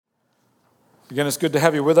Again, it's good to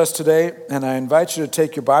have you with us today, and I invite you to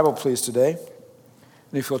take your Bible, please, today.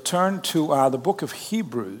 And if you'll turn to the book of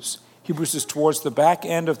Hebrews. Hebrews is towards the back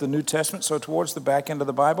end of the New Testament, so towards the back end of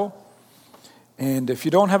the Bible. And if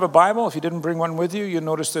you don't have a Bible, if you didn't bring one with you, you'll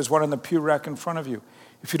notice there's one in the pew rack in front of you.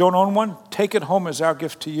 If you don't own one, take it home as our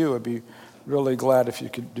gift to you. I'd be really glad if you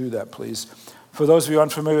could do that, please. For those of you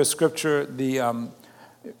unfamiliar with Scripture, you're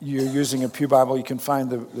using a pew Bible, you can find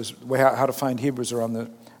how to find Hebrews are on the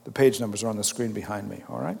page numbers are on the screen behind me,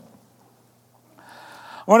 all right?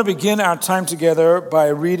 I want to begin our time together by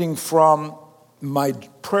reading from my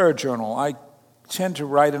prayer journal. I tend to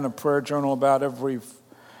write in a prayer journal about every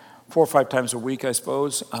 4 or 5 times a week, I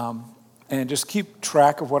suppose, and just keep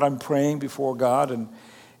track of what I'm praying before God. And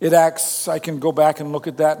I can go back and look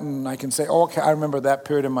at that, and I can say, oh, okay, I remember that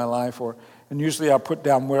period in my life. And usually I'll put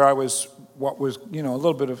down where I was, what was, a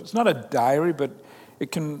little bit of, it's not a diary, but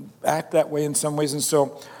it can act that way in some ways. And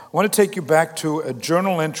so I want to take you back to a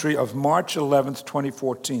journal entry of March 11th,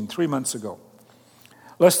 2014, 3 months ago.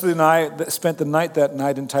 Leslie and I spent the night that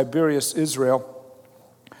night in Tiberias, Israel,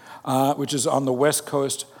 which is on the west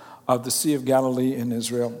coast of the Sea of Galilee in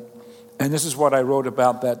Israel. And this is what I wrote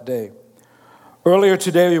about that day. Earlier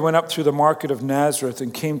today, we went up through the market of Nazareth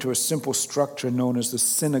and came to a simple structure known as the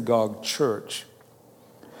synagogue church.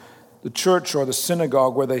 The church or the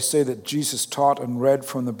synagogue where they say that Jesus taught and read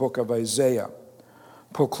from the book of Isaiah,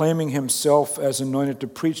 proclaiming himself as anointed to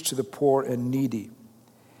preach to the poor and needy.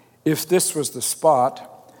 If this was the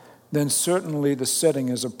spot, then certainly the setting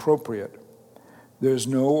is appropriate. There's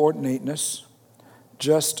no ornateness,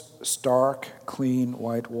 just stark, clean,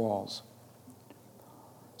 white walls.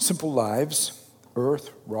 Simple lives, earth,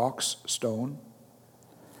 rocks, stone.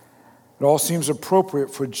 It all seems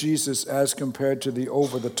appropriate for Jesus as compared to the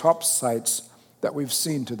over-the-top sights that we've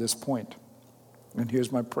seen to this point. And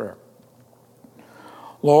here's my prayer.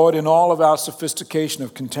 Lord, in all of our sophistication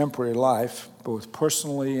of contemporary life, both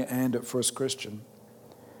personally and at First Christian,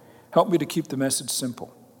 help me to keep the message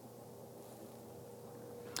simple.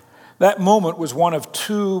 That moment was one of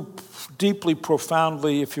 2 deeply,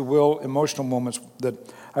 profoundly, if you will, emotional moments that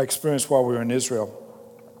I experienced while we were in Israel.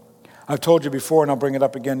 I've told you before, and I'll bring it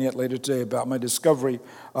up again yet later today, about my discovery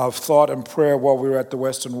of thought and prayer while we were at the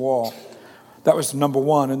Western Wall. That was number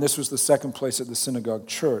 1, and this was the second place at the synagogue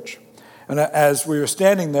church. And as we were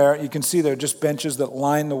standing there, you can see there are just benches that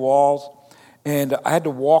line the walls, and I had to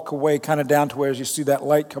walk away kind of down to where you see that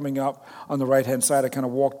light coming up on the right-hand side. I kind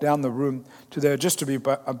of walked down the room to there just to be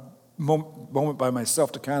a moment by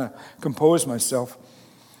myself to kind of compose myself,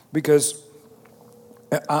 because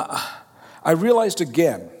I realized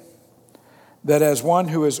again that as one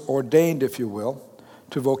who is ordained, if you will,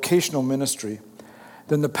 to vocational ministry,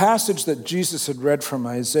 then the passage that Jesus had read from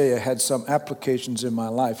Isaiah had some applications in my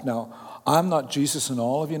life. Now, I'm not Jesus, and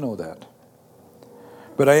all of you know that.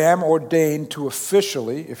 But I am ordained to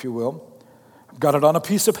officially, if you will, I've got it on a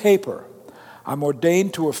piece of paper. I'm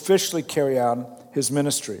ordained to officially carry on his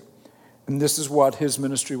ministry. And this is what his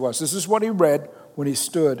ministry was. This is what he read when he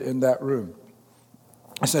stood in that room.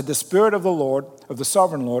 I said, the Spirit of the Lord, of the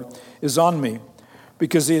sovereign Lord, is on me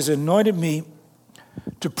because he has anointed me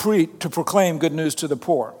to proclaim good news to the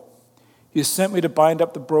poor. He has sent me to bind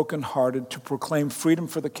up the brokenhearted, to proclaim freedom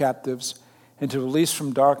for the captives, and to release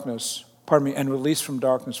from darkness for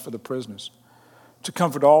the prisoners, to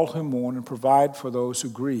comfort all who mourn and provide for those who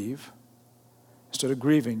grieve. Instead of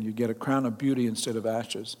grieving, you get a crown of beauty instead of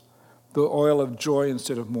ashes, the oil of joy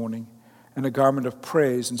instead of mourning, and a garment of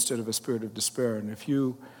praise instead of a spirit of despair. And if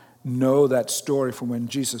you know that story from when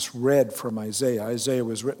Jesus read from Isaiah, Isaiah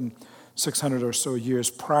was written 600 or so years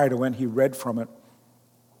prior to when he read from it.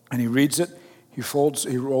 And he reads it, he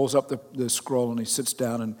rolls up the scroll, and he sits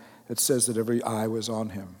down, and it says that every eye was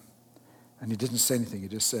on him. And he didn't say anything, he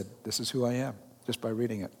just said, this is who I am, just by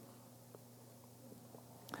reading it.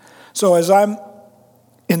 So as I'm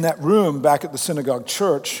in that room back at the synagogue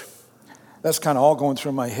church, that's kind of all going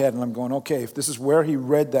through my head, and I'm going, okay, if this is where he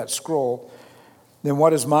read that scroll, then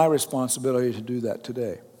what is my responsibility to do that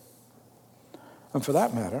today? And for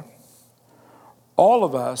that matter, all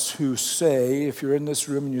of us who say, if you're in this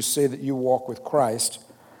room and you say that you walk with Christ,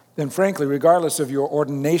 then frankly, regardless of your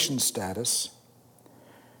ordination status,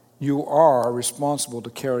 you are responsible to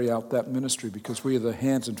carry out that ministry because we are the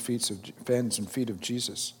hands and feet of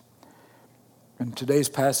Jesus. And today's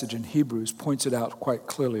passage in Hebrews points it out quite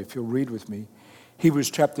clearly, if you'll read with me. Hebrews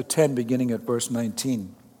chapter 10, beginning at verse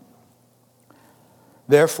 19.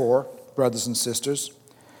 Therefore, brothers and sisters,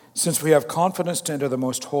 since we have confidence to enter the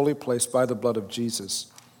most holy place by the blood of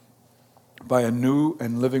Jesus, by a new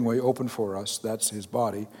and living way opened for us, that's his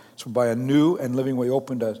body, so by a new and living way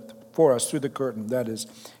opened for us through the curtain, that is,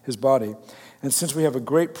 his body. And since we have a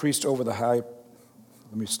great priest over the high...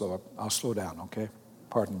 Let me slow up. I'll slow down, okay?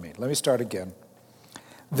 Pardon me. Let me start again.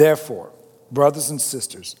 Therefore, brothers and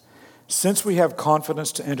sisters, since we have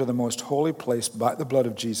confidence to enter the most holy place by the blood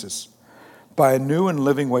of Jesus, by a new and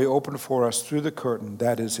living way opened for us through the curtain,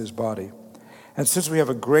 that is, his body. And since we have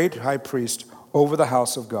a great high priest over the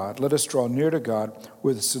house of God, let us draw near to God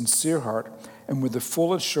with a sincere heart and with the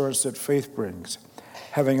full assurance that faith brings,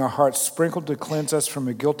 having our hearts sprinkled to cleanse us from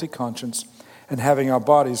a guilty conscience, and having our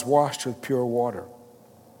bodies washed with pure water.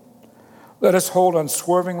 Let us hold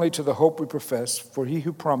unswervingly to the hope we profess, for he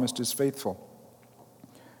who promised is faithful.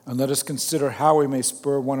 And let us consider how we may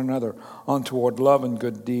spur one another on toward love and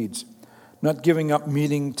good deeds, not giving up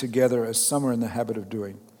meeting together as some are in the habit of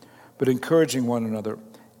doing, but encouraging one another,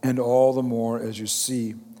 and all the more as you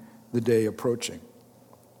see the day approaching.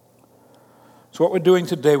 So what we're doing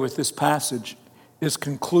today with this passage is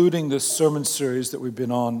concluding this sermon series that we've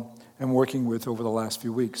been on and working with over the last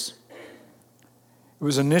few weeks. It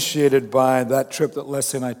was initiated by that trip that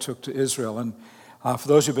Leslie and I took to Israel. And for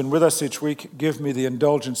those who've been with us each week, give me the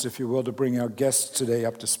indulgence, if you will, to bring our guests today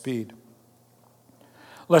up to speed.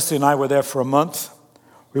 Leslie and I were there for a month.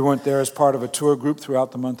 We weren't there as part of a tour group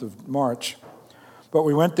throughout the month of March. But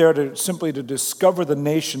we went there simply to discover the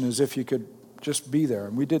nation as if you could just be there.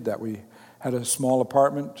 And we did that. We had a small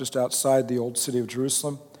apartment just outside the old city of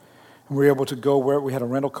Jerusalem. And we were able to go where we had a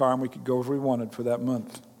rental car and we could go wherever we wanted for that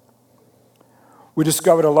month. We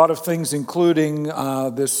discovered a lot of things, including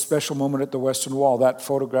this special moment at the Western Wall. That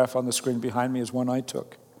photograph on the screen behind me is one I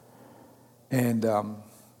took. And in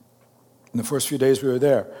the first few days we were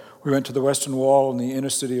there, we went to the Western Wall in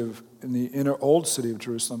the inner old city of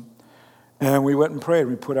Jerusalem, and we went and prayed.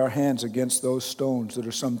 We put our hands against those stones that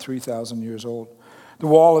are some 3,000 years old. The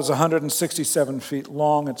wall is 167 feet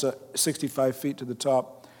long. It's 65 feet to the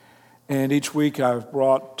top. And each week I've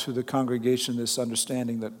brought to the congregation this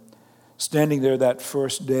understanding that standing there that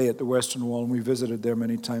first day at the Western Wall, and we visited there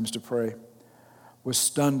many times to pray, was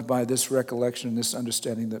stunned by this recollection and this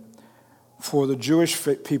understanding that for the Jewish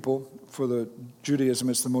people, for the Judaism,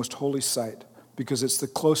 it's the most holy site because it's the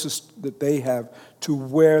closest that they have to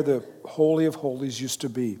where the Holy of Holies used to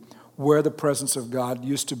be, where the presence of God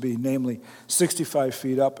used to be, namely 65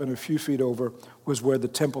 feet up and a few feet over was where the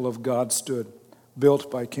temple of God stood,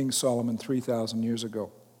 built by King Solomon 3,000 years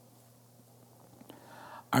ago.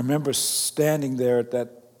 I remember standing there at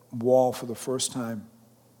that wall for the first time,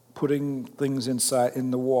 putting things inside in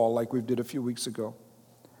the wall like we did a few weeks ago,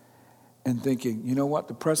 and thinking, you know what?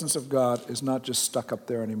 The presence of God is not just stuck up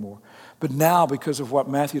there anymore. But now, because of what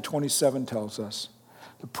Matthew 27 tells us,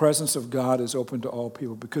 the presence of God is open to all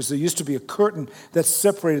people, because there used to be a curtain that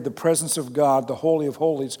separated the presence of God, the Holy of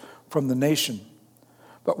Holies, from the nation.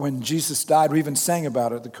 But when Jesus died, we even sang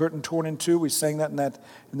about it. The curtain torn in two. We sang that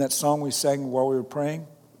in that song we sang while we were praying.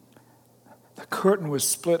 The curtain was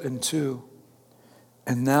split in two,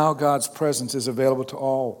 and now God's presence is available to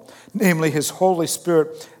all, namely his Holy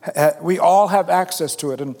Spirit. We all have access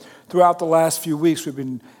to it, and throughout the last few weeks, we've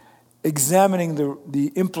been examining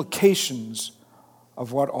the implications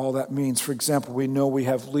of what all that means. For example, we know we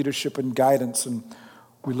have leadership and guidance, and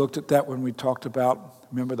we looked at that when we talked about,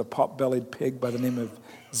 remember the pot-bellied pig by the name of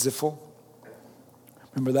Zipphel?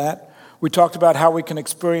 Remember that? We talked about how we can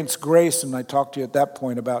experience grace, and I talked to you at that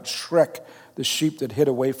point about Shrek, the sheep that hid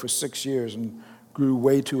away for 6 years and grew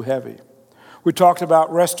way too heavy. We talked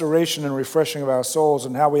about restoration and refreshing of our souls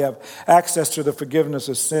and how we have access to the forgiveness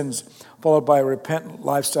of sins, followed by a repentant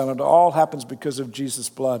lifestyle. And it all happens because of Jesus'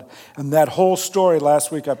 blood. And that whole story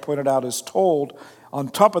last week I pointed out is told on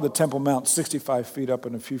top of the Temple Mount, 65 feet up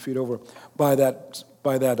and a few feet over, by that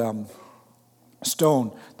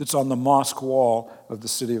stone that's on the mosque wall of the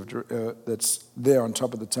city of that's there on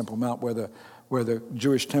top of the Temple Mount where the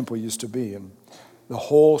Jewish temple used to be. And the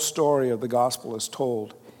whole story of the gospel is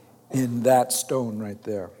told in that stone right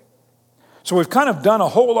there. So we've kind of done a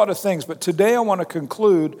whole lot of things, but today I want to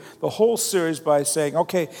conclude the whole series by saying,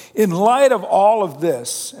 okay, in light of all of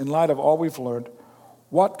this, in light of all we've learned,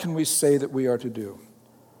 what can we say that we are to do?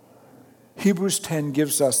 Hebrews 10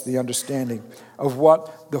 gives us the understanding of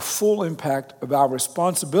what the full impact of our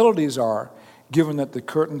responsibilities are, given that the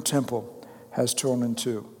curtain temple has torn in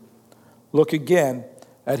two. Look again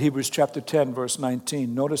at Hebrews chapter 10, verse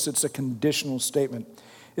 19. Notice it's a conditional statement.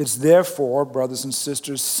 It's therefore, brothers and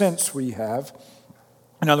sisters, since we have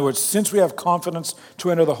confidence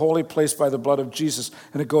to enter the holy place by the blood of Jesus.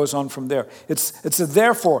 And it goes on from there. It's a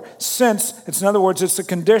therefore, since, in other words, it's a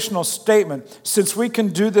conditional statement. Since we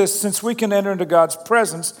can do this, since we can enter into God's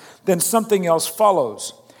presence, then something else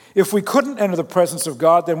follows. If we couldn't enter the presence of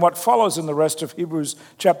God, then what follows in the rest of Hebrews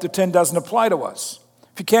chapter 10 doesn't apply to us.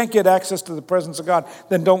 If you can't get access to the presence of God,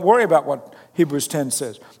 then don't worry about what Hebrews 10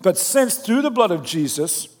 says. But since through the blood of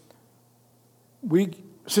Jesus,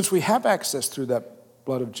 since we have access through that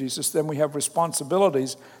blood of Jesus, then we have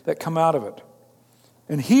responsibilities that come out of it.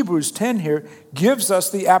 And Hebrews 10 here gives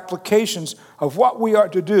us the applications of what we are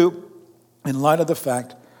to do in light of the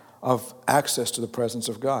fact of access to the presence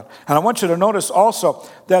of God. And I want you to notice also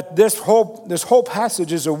that this whole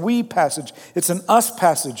passage is a we passage. It's an us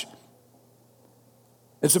passage.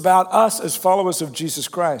 It's about us as followers of Jesus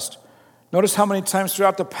Christ. Notice how many times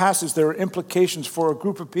throughout the passage there are implications for a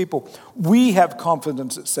group of people. We have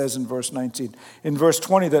confidence, it says in verse 19. In verse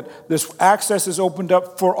 20, that this access is opened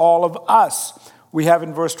up for all of us. We have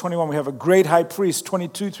in verse 21, we have a great high priest,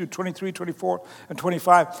 22 through 23, 24, and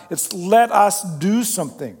 25. It's let us do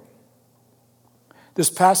something. This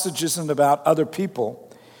passage isn't about other people.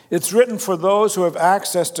 It's written for those who have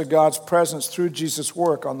access to God's presence through Jesus'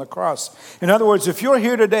 work on the cross. In other words, if you're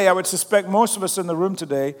here today, I would suspect most of us in the room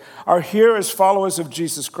today are here as followers of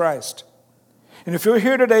Jesus Christ. And if you're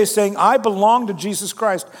here today saying, I belong to Jesus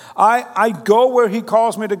Christ, I go where he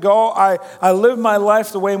calls me to go, I live my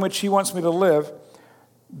life the way in which he wants me to live,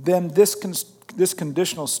 then this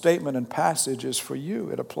conditional statement and passage is for you.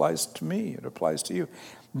 It applies to me. It applies to you.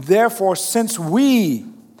 Therefore, since we,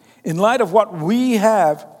 in light of what we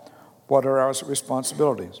have, what are our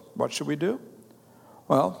responsibilities? What should we do?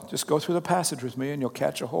 Well, just go through the passage with me and you'll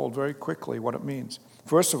catch a hold very quickly what it means.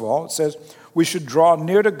 First of all, it says we should draw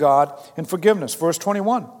near to God in forgiveness. Verse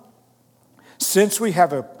 21. Since we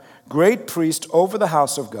have a great priest over the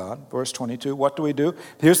house of God. Verse 22, what do we do?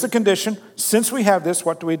 Here's the condition. Since we have this,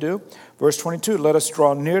 what do we do? Verse 22, let us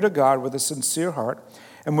draw near to God with a sincere heart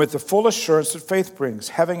and with the full assurance that faith brings,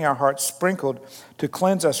 having our hearts sprinkled to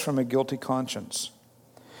cleanse us from a guilty conscience.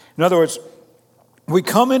 In other words, we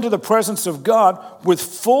come into the presence of God with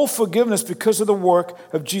full forgiveness because of the work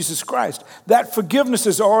of Jesus Christ. That forgiveness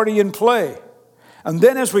is already in play. And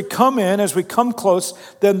then as we come in, as we come close,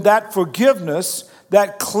 then that forgiveness,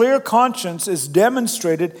 that clear conscience is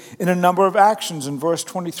demonstrated in a number of actions. And verse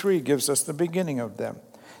 23 gives us the beginning of them.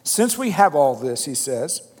 Since we have all this, he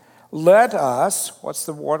says, let us, what's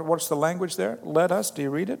the language there? Let us, do you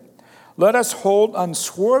read it? Let us hold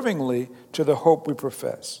unswervingly to the hope we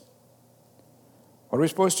profess. What are we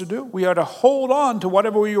supposed to do? We are to hold on to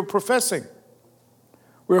whatever we are professing.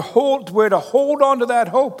 We're to hold on to that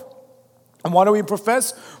hope. And what do we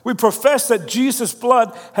profess? We profess that Jesus'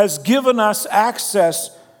 blood has given us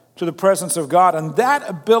access to the presence of God. And that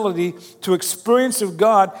ability to experience of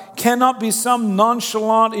God cannot be some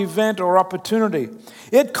nonchalant event or opportunity.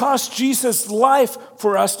 It cost Jesus' life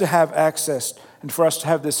for us to have access and for us to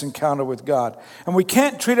have this encounter with God. And we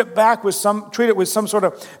can't treat it with some sort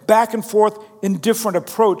of back and forth indifferent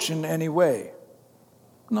approach in any way.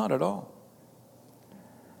 Not at all.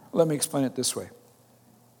 Let me explain it this way.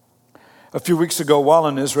 A few weeks ago, while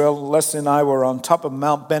in Israel, Leslie and I were on top of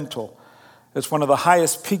Mount Bentel. It's one of the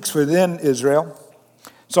highest peaks within Israel.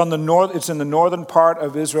 It's in the northern part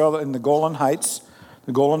of Israel in the Golan Heights.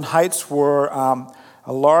 The Golan Heights were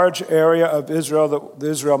a large area of Israel that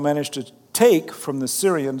Israel managed to take from the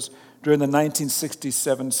Syrians during the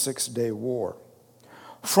 1967 Six-Day War.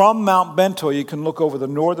 From Mount Bentel, you can look over the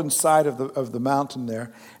northern side of the mountain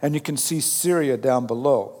there, and you can see Syria down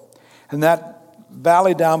below. And that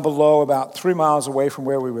valley down below, about 3 miles away from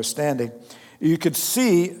where we were standing, you could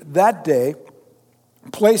see that day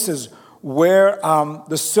places where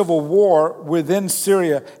the civil war within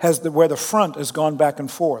Syria where the front has gone back and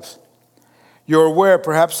forth. You're aware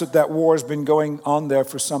perhaps that war has been going on there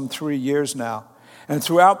for some 3 years now. And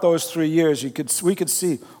throughout those 3 years, we could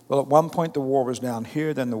see, well, at one point the war was down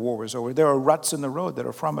here, then the war was over. There are ruts in the road that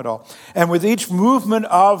are from it all. And with each movement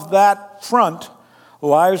of that front,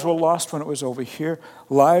 lives were lost when it was over here.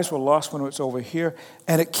 Lives were lost when it was over here.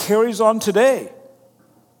 And it carries on today.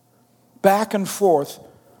 Back and forth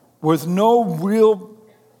with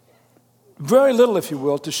very little, if you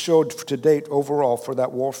will, to show to date overall for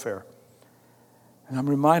that warfare. And I'm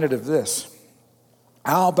reminded of this.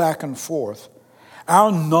 Our back and forth, our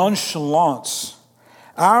nonchalance,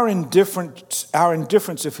 our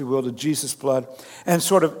indifference, if you will, to Jesus' blood, and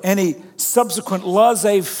sort of any subsequent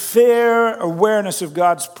laissez-faire awareness of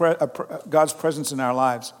God's presence in our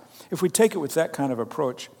lives, if we take it with that kind of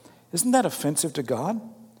approach, isn't that offensive to God?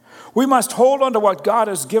 We must hold on to what God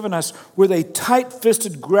has given us with a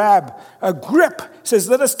tight-fisted grab, a grip. It says,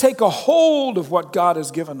 let us take a hold of what God has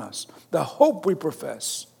given us, the hope we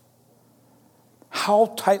profess.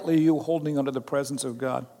 How tightly are you holding onto the presence of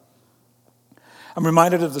God? I'm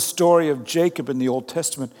reminded of the story of Jacob in the Old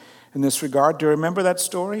Testament in this regard. Do you remember that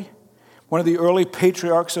story? One of the early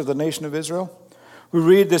patriarchs of the nation of Israel. We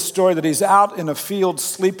read this story that he's out in a field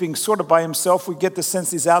sleeping sort of by himself. We get the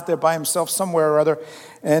sense he's out there by himself somewhere or other.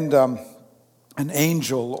 And an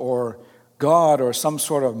angel or God or some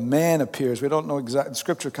sort of man appears. We don't know exactly.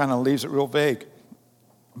 Scripture kind of leaves it real vague.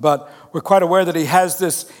 But we're quite aware that he has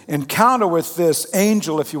this encounter with this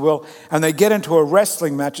angel, if you will, and they get into a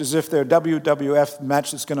wrestling match as if they're a WWF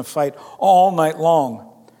match that's going to fight all night long.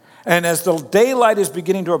 And as the daylight is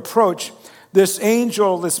beginning to approach, this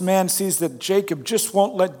angel, this man sees that Jacob just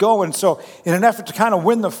won't let go. And so in an effort to kind of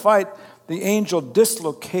win the fight, the angel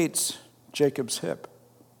dislocates Jacob's hip.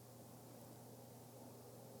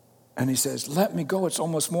 And he says, "Let me go, it's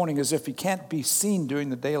almost morning," as if he can't be seen during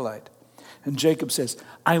the daylight. And Jacob says,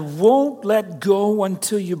 "I won't let go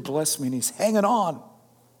until you bless me." And he's hanging on.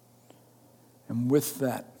 And with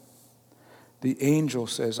that, the angel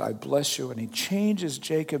says, "I bless you." And he changes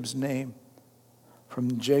Jacob's name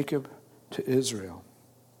from Jacob to Israel.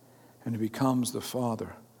 And he becomes the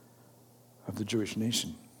father of the Jewish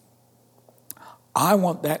nation. I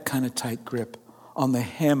want that kind of tight grip on the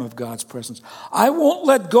hem of God's presence. I won't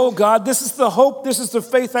let go, God. This is the hope. This is the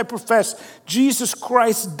faith I profess. Jesus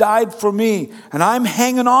Christ died for me, and I'm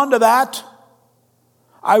hanging on to that.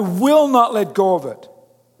 I will not let go of it.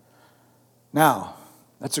 Now,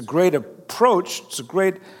 that's a great approach. It's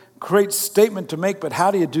a great statement to make, but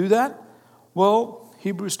how do you do that? Well,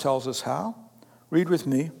 Hebrews tells us how. Read with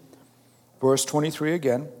me, verse 23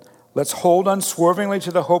 again. Let's hold unswervingly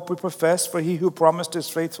to the hope we profess, for he who promised is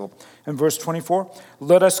faithful. And verse 24,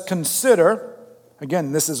 let us consider,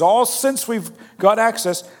 again, this is all since we've got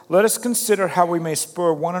access, let us consider how we may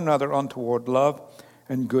spur one another on toward love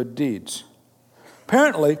and good deeds.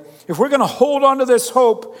 Apparently, if we're going to hold on to this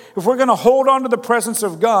hope, if we're going to hold on to the presence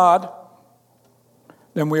of God,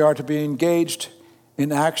 then we are to be engaged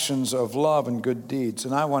in actions of love and good deeds.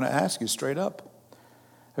 And I want to ask you straight up,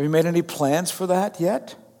 have you made any plans for that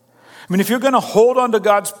yet? I mean, if you're going to hold on to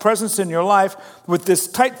God's presence in your life with this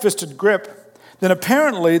tight-fisted grip, then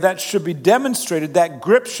apparently that should be demonstrated, that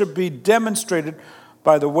grip should be demonstrated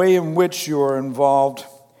by the way in which you're involved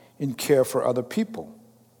in care for other people.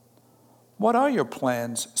 What are your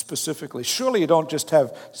plans specifically? Surely you don't just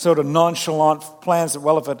have sort of nonchalant plans that,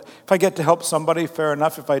 well, if I get to help somebody, fair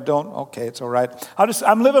enough. If I don't, okay, it's all right.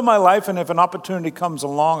 I'm living my life, and if an opportunity comes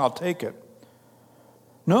along, I'll take it.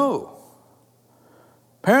 No.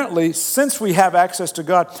 Apparently, since we have access to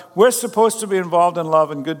God, we're supposed to be involved in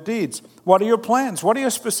love and good deeds. What are your plans? What are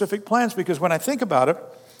your specific plans? Because when I think about it,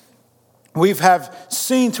 we have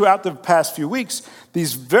seen throughout the past few weeks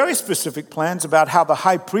these very specific plans about how the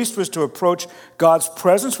high priest was to approach God's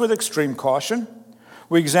presence with extreme caution.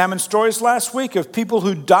 We examined stories last week of people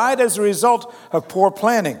who died as a result of poor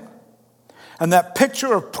planning. And that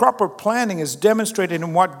picture of proper planning is demonstrated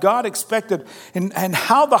in what God expected and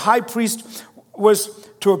how the high priest was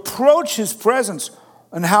to approach his presence,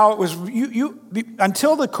 and how it was,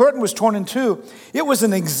 until the curtain was torn in two, it was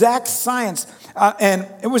an exact science, and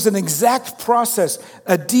it was an exact process,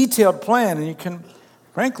 a detailed plan. And you can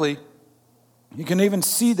even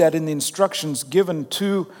see that in the instructions given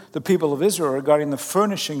to the people of Israel regarding the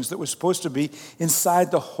furnishings that were supposed to be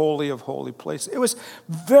inside the Holy of Holy Place. It was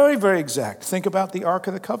very, very exact. Think about the Ark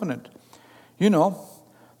of the Covenant. You know,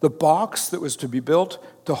 the box that was to be built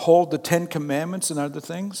to hold the 10 Commandments and other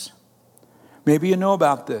things. Maybe you know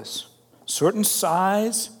about this. Certain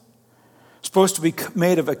size, supposed to be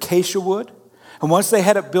made of acacia wood. And once they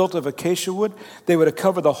had it built of acacia wood, they would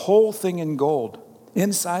cover the whole thing in gold,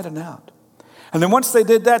 inside and out. And then once they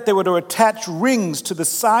did that, they were to attach rings to the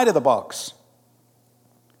side of the box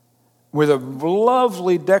with a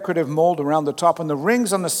lovely decorative mold around the top. And the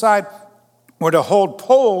rings on the side were to hold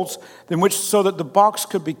poles in which so that the box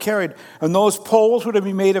could be carried. And those poles were to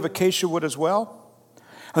be made of acacia wood as well.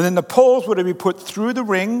 And then the poles were to be put through the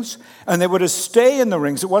rings, and they were to stay in the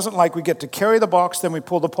rings. It wasn't like we get to carry the box, then we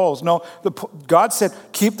pull the poles. No, God said,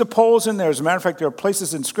 keep the poles in there. As a matter of fact, there are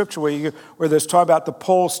places in Scripture where there's talk about the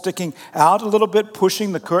poles sticking out a little bit,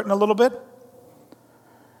 pushing the curtain a little bit.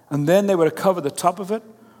 And then they were to cover the top of it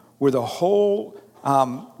with a whole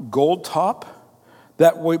gold top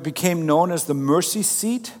that became known as the mercy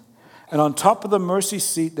seat. And on top of the mercy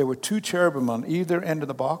seat, there were 2 cherubim on either end of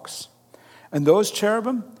the box. And those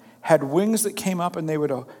cherubim had wings that came up, and they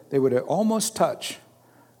would almost touch,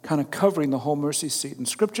 kind of covering the whole mercy seat. And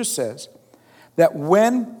Scripture says that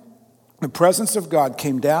when the presence of God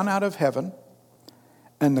came down out of heaven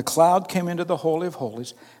and the cloud came into the Holy of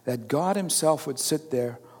Holies, that God himself would sit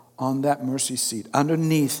there on that mercy seat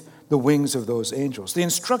underneath the wings of those angels. The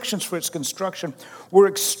instructions for its construction were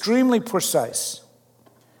extremely precise.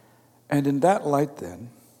 And in that light then,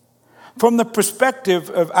 from the perspective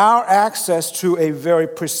of our access to a very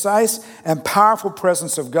precise and powerful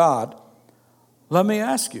presence of God, let me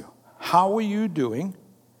ask you, how are you doing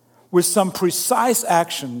with some precise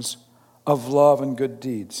actions of love and good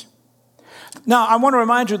deeds? Now, I want to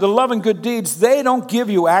remind you, the love and good deeds, they don't give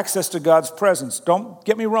you access to God's presence. Don't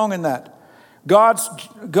get me wrong in that.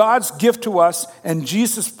 God's gift to us and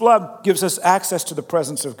Jesus' blood gives us access to the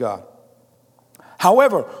presence of God.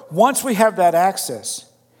 However, once we have that access,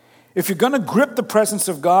 if you're going to grip the presence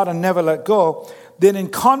of God and never let go, then in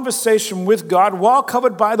conversation with God, while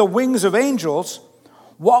covered by the wings of angels,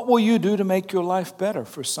 what will you do to make your life better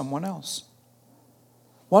for someone else?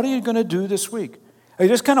 What are you going to do this week? Are you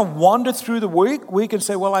just kind of wander through the week and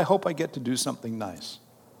say, well, I hope I get to do something nice?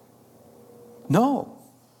 No.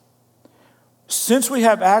 Since we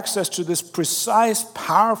have access to this precise,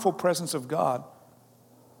 powerful presence of God,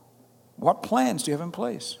 what plans do you have in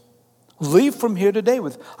place? Leave from here today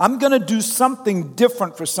with, I'm going to do something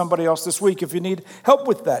different for somebody else this week. If you need help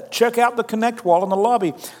with that, check out the Connect wall in the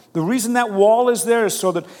lobby. The reason that wall is there is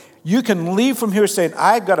so that you can leave from here saying,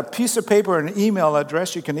 I've got a piece of paper and an email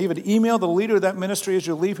address. You can even email the leader of that ministry as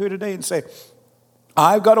you leave here today and say,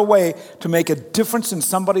 I've got a way to make a difference in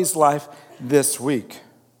somebody's life this week.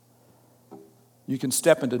 You can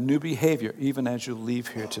step into new behavior even as you leave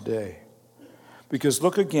here today. Because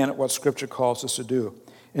look again at what Scripture calls us to do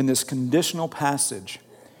in this conditional passage,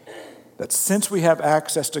 that since we have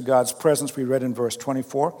access to God's presence, we read in verse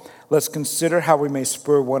 24, let's consider how we may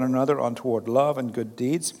spur one another on toward love and good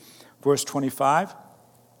deeds. Verse 25,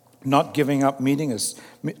 not giving up meeting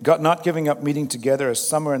together as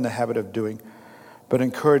some are in the habit of doing, but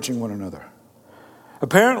encouraging one another.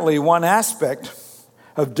 Apparently, one aspect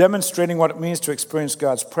of demonstrating what it means to experience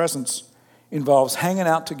God's presence involves hanging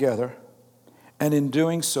out together, and in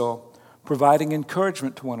doing so, providing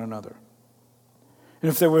encouragement to one another. And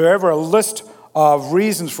if there were ever a list of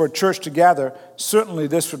reasons for a church to gather, certainly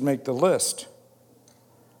this would make the list.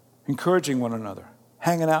 Encouraging one another,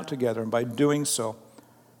 hanging out together, and by doing so,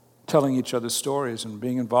 telling each other stories and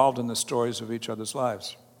being involved in the stories of each other's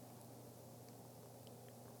lives.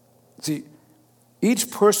 See,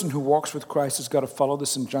 each person who walks with Christ has got to follow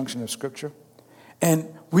this injunction of Scripture.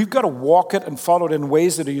 And we've got to walk it and follow it in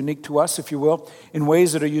ways that are unique to us, if you will, in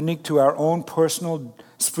ways that are unique to our own personal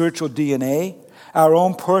spiritual DNA, our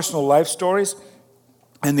own personal life stories,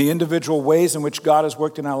 and the individual ways in which God has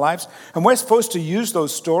worked in our lives. And we're supposed to use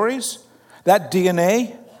those stories, that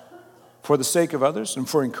DNA, for the sake of others and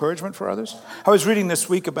for encouragement for others. I was reading this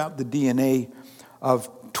week about the DNA of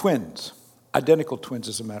twins, identical twins,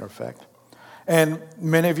 as a matter of fact. And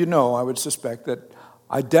many of you know, I would suspect, that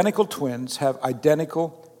identical twins have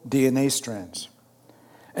identical DNA strands.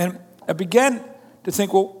 And I began to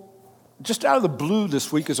think, well, just out of the blue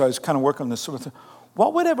this week as I was kind of working on this sort of thing,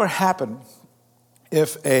 what would ever happen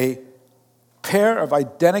if a pair of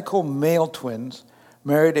identical male twins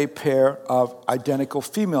married a pair of identical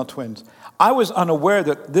female twins? I was unaware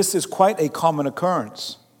that this is quite a common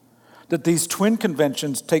occurrence, that these twin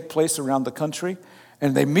conventions take place around the country,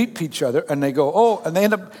 and they meet each other, and they go, oh, and they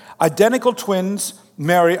end up, identical twins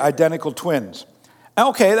marry identical twins.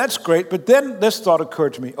 Okay, that's great, but then this thought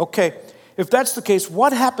occurred to me. Okay, if that's the case,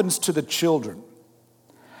 what happens to the children?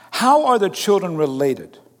 How are the children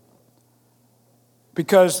related?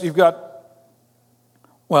 Because you've got,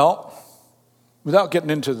 well, without getting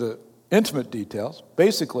into the intimate details,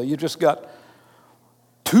 basically you've just got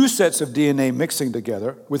two sets of DNA mixing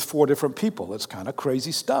together with four different people. That's kind of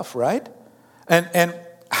crazy stuff, right? And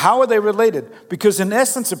how are they related? Because in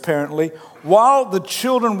essence, apparently, while the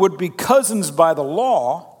children would be cousins by the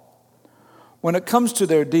law, when it comes to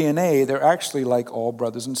their DNA, they're actually like all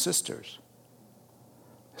brothers and sisters.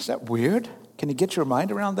 Is that weird? Can you get your mind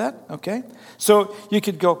around that? Okay. So you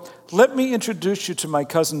could go, let me introduce you to my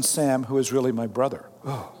cousin Sam, who is really my brother.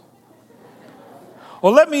 Oh.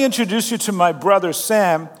 Or let me introduce you to my brother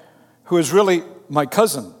Sam, who is really my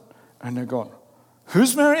cousin. And they're going,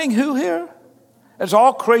 who's marrying who here? It's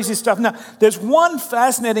all crazy stuff. Now, there's one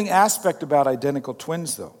fascinating aspect about identical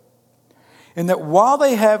twins, though, in that while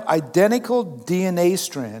they have identical DNA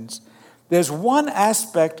strands, there's one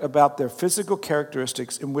aspect about their physical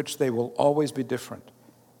characteristics in which they will always be different.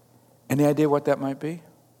 Any idea what that might be?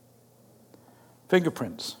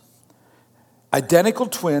 Fingerprints. Identical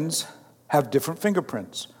twins have different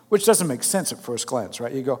fingerprints, which doesn't make sense at first glance,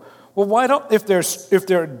 right? You go, well, why don't, if their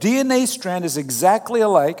DNA strand is exactly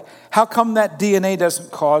alike, how come that DNA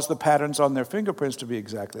doesn't cause the patterns on their fingerprints to be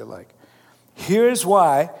exactly alike? Here's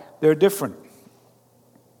why they're different.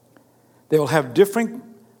 They will have different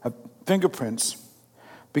fingerprints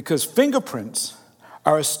because fingerprints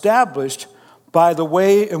are established by the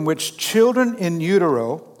way in which children in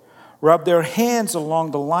utero rub their hands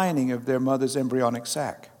along the lining of their mother's embryonic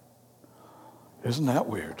sac. Isn't that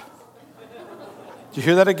weird? Do you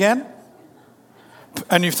hear that again?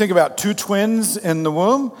 And you think about two twins in the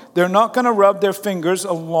womb, they're not going to rub their fingers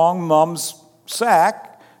along mom's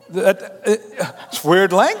sac. It's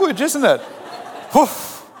weird language, isn't it?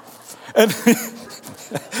 And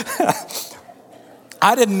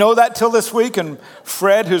I didn't know that till this week, and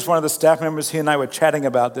Fred, who's one of the staff members, he and I were chatting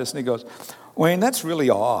about this, and he goes, Wayne, that's really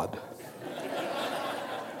odd.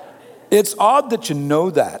 It's odd that you know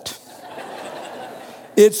that.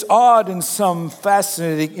 It's odd in some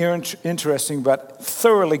fascinating, interesting, but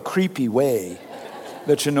thoroughly creepy way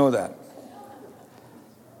that you know that.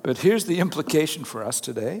 But here's the implication for us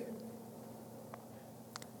today.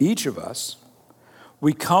 Each of us,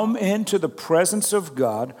 we come into the presence of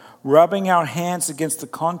God, rubbing our hands against the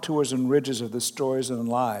contours and ridges of the stories and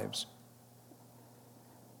lives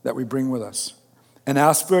that we bring with us. And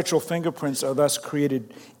our spiritual fingerprints are thus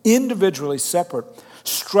created individually separate,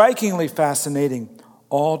 strikingly fascinating,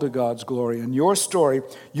 all to God's glory. And your story,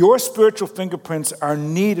 your spiritual fingerprints are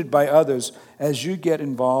needed by others as you get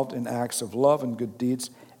involved in acts of love and good deeds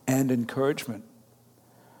and encouragement.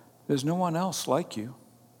 There's no one else like you.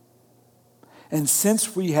 And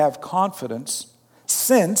since we have confidence,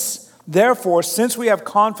 since we have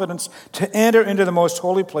confidence to enter into the most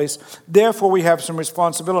holy place, therefore we have some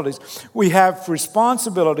responsibilities. We have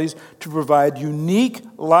responsibilities to provide unique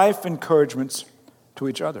life encouragements to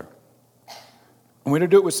each other. And we're going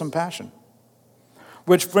to do it with some passion.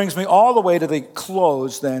 Which brings me all the way to the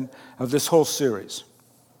close then of this whole series.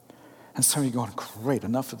 And some of you are going, great,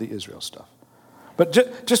 enough of the Israel stuff.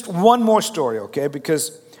 But just one more story, okay?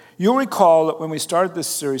 Because you'll recall that when we started this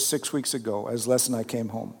series 6 weeks ago, as Les and I came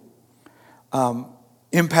home,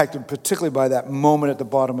 impacted particularly by that moment at the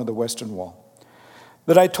bottom of the Western Wall,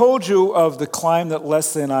 that I told you of the climb that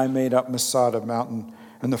Leslie and I made up Masada Mountain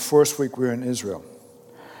in the first week we were in Israel.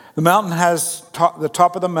 The mountain the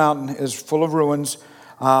top of the mountain is full of ruins.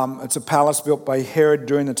 It's a palace built by Herod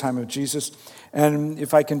during the time of Jesus. And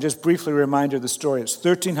if I can just briefly remind you of the story, it's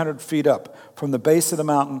 1,300 feet up from the base of the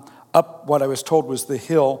mountain, up what I was told was the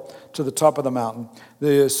hill to the top of the mountain.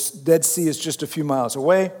 The Dead Sea is just a few miles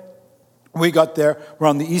away. We got there. We're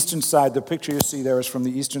on the eastern side. The picture you see there is from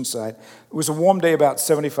the eastern side. It was a warm day, about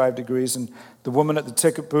 75 degrees, and the woman at the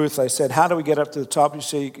ticket booth, I said, how do we get up to the top? You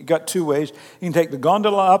say, you got two ways. You can take the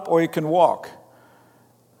gondola up or you can walk.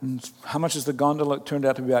 And how much is the gondola? It turned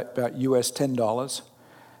out to be about US $10.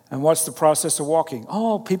 And what's the process of walking?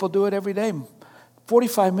 Oh, people do it every day.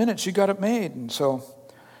 45 minutes, you got it made. And so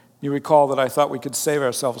you recall that I thought we could save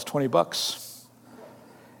ourselves $20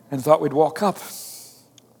 and thought we'd walk up.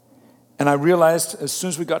 And I realized as soon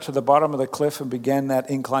as we got to the bottom of the cliff and began that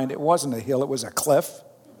incline, it wasn't a hill, it was a cliff.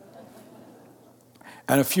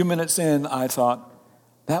 And a few minutes in, I thought,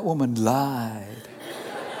 that woman lied.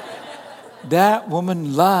 That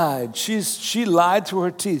woman lied. She lied through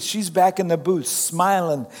her teeth. She's back in the booth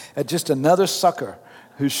smiling at just another sucker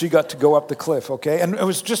who she got to go up the cliff, okay? And it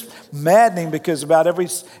was just maddening because about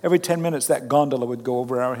every 10 minutes that gondola would go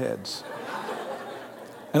over our heads.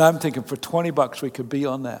 And I'm thinking for $20 we could be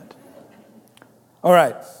on that. All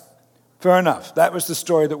right, fair enough. That was the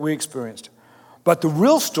story that we experienced. But the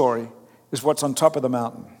real story is what's on top of the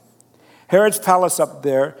mountain. Herod's palace up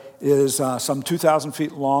there is some 2,000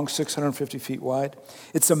 feet long, 650 feet wide.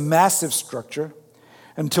 It's a massive structure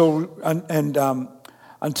until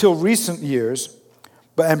recent years,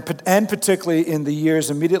 and particularly in the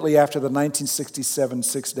years immediately after the 1967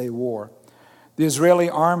 Six-Day War. The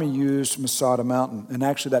Israeli army used Masada Mountain, and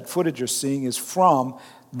actually that footage you're seeing is from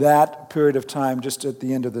that period of time just at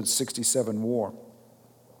the end of the 67 war.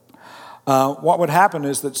 What would happen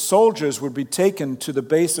is that soldiers would be taken to the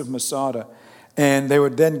base of Masada, and they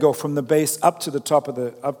would then go from the base up to the top of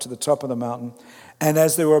the mountain. And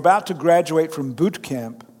as they were about to graduate from boot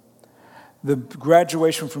camp, the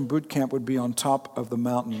graduation from boot camp would be on top of the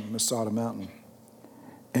mountain, Masada Mountain.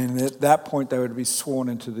 And at that point, they would be sworn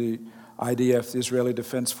into the IDF, the Israeli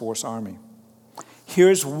Defense Force Army.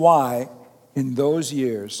 Here's why, in those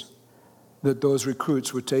years, that those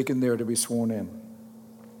recruits were taken there to be sworn in.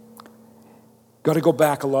 Got to go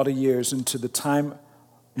back a lot of years into the time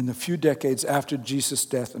in the few decades after Jesus'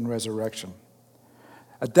 death and resurrection.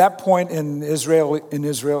 At that point in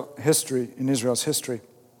Israel's history,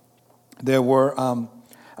 there were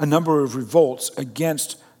a number of revolts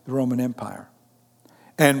against the Roman Empire.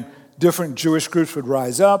 And different Jewish groups would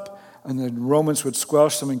rise up. and the Romans would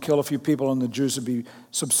squelch them and kill a few people, and the Jews would be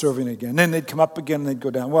subservient again. Then they'd come up again and they'd go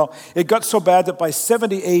down. Well, it got so bad that by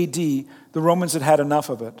 70 A.D., the Romans had had enough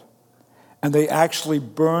of it, and they actually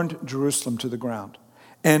burned Jerusalem to the ground.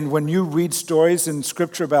 And when you read stories in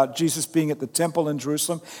Scripture about Jesus being at the temple in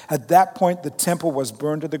Jerusalem, at that point the temple was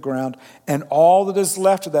burned to the ground, and all that is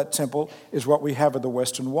left of that temple is what we have at the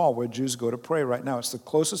Western Wall, where Jews go to pray right now. It's the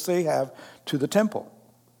closest they have to the temple.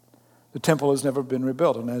 The temple has never been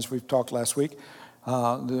rebuilt, and as we've talked last week,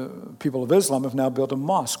 the people of Islam have now built a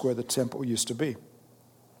mosque where the temple used to be.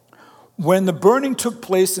 When the burning took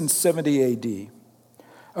place in 70 A.D.,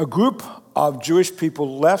 a group of Jewish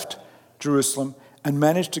people left Jerusalem and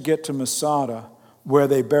managed to get to Masada, where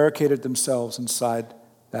they barricaded themselves inside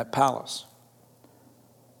that palace.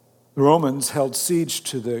 The Romans held siege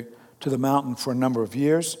to the mountain for a number of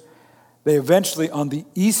years. They eventually, on the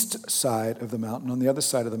east side of the mountain, on the other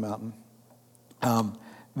side of the mountain,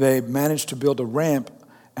 they managed to build a ramp.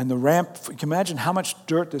 And the ramp, you can imagine how much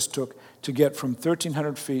dirt this took to get from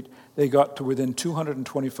 1,300 feet. They got to within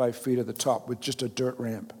 225 feet of the top with just a dirt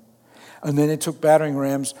ramp. And then they took battering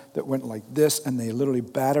rams that went like this, and they literally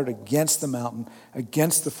battered against the mountain,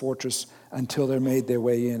 against the fortress, until they made their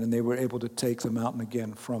way in, and they were able to take the mountain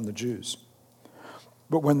again from the Jews.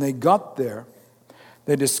 But when they got there,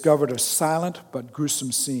 they discovered a silent but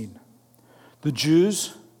gruesome scene. The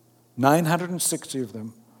Jews, 960 of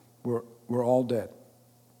them, were all dead.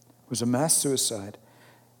 It was a mass suicide.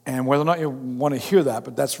 And whether or not you want to hear that,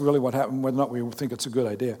 but that's really what happened, whether or not we think it's a good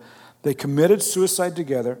idea. They committed suicide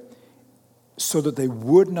together so that they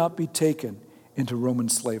would not be taken into Roman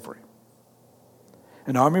slavery.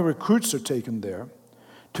 And army recruits are taken there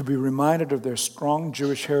to be reminded of their strong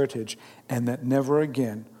Jewish heritage, and that never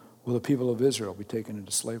again will the people of Israel be taken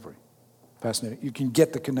into slavery. Fascinating. You can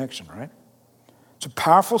get the connection, right? It's a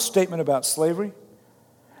powerful statement about slavery,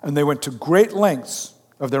 and they went to great lengths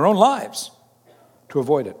of their own lives to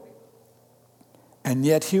avoid it. And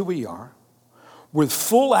yet here we are, with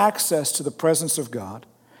full access to the presence of God,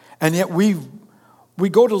 and yet we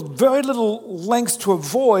go to very little lengths to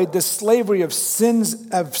avoid the slavery of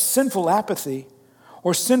sinful apathy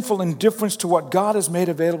or sinful indifference to what God has made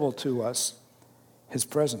available to us, His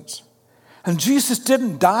presence. And Jesus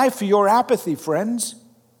didn't die for your apathy, friends.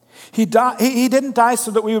 He didn't die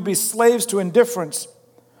so that we would be slaves to indifference,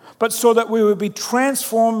 but so that we would be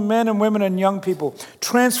transformed men and women and young people,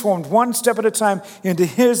 transformed one step at a time into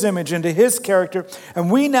His image, into His character.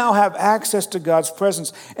 And we now have access to God's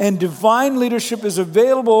presence. And divine leadership is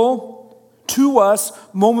available to us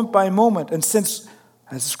moment by moment. And since,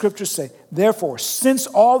 as the Scriptures say, therefore, since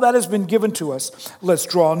all that has been given to us, let's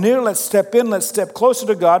draw near, let's step in, let's step closer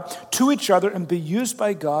to God, to each other, and be used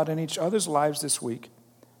by God in each other's lives this week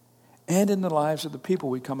and in the lives of the people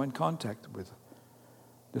we come in contact with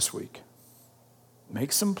this week.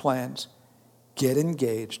 Make some plans, get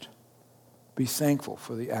engaged, be thankful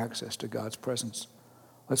for the access to God's presence.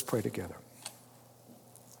 Let's pray together.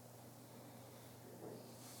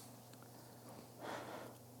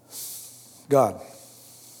 God,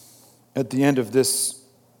 at the end of this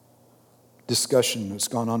discussion that's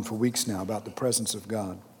gone on for weeks now about the presence of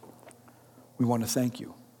God, we want to thank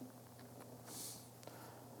you.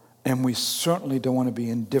 And we certainly don't want to be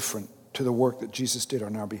indifferent to the work that Jesus did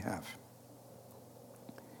on our behalf.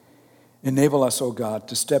 Enable us, O God,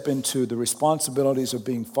 to step into the responsibilities of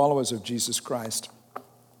being followers of Jesus Christ,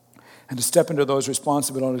 and to step into those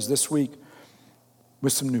responsibilities this week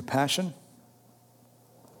with some new passion,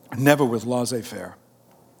 never with laissez-faire,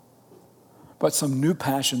 but some new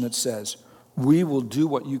passion that says, we will do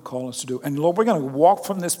what you call us to do. And Lord, we're going to walk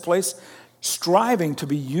from this place striving to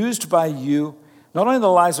be used by you, not only in the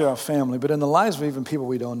lives of our family, but in the lives of even people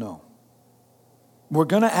we don't know. We're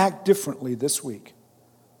going to act differently this week.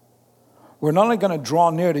 We're not only going to draw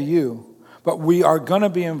near to you, but we are going to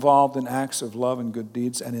be involved in acts of love and good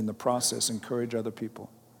deeds, and in the process encourage other people.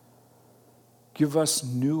 Give us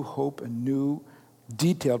new hope and new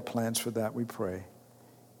detailed plans for that, we pray.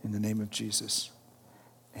 In the name of Jesus,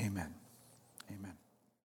 amen.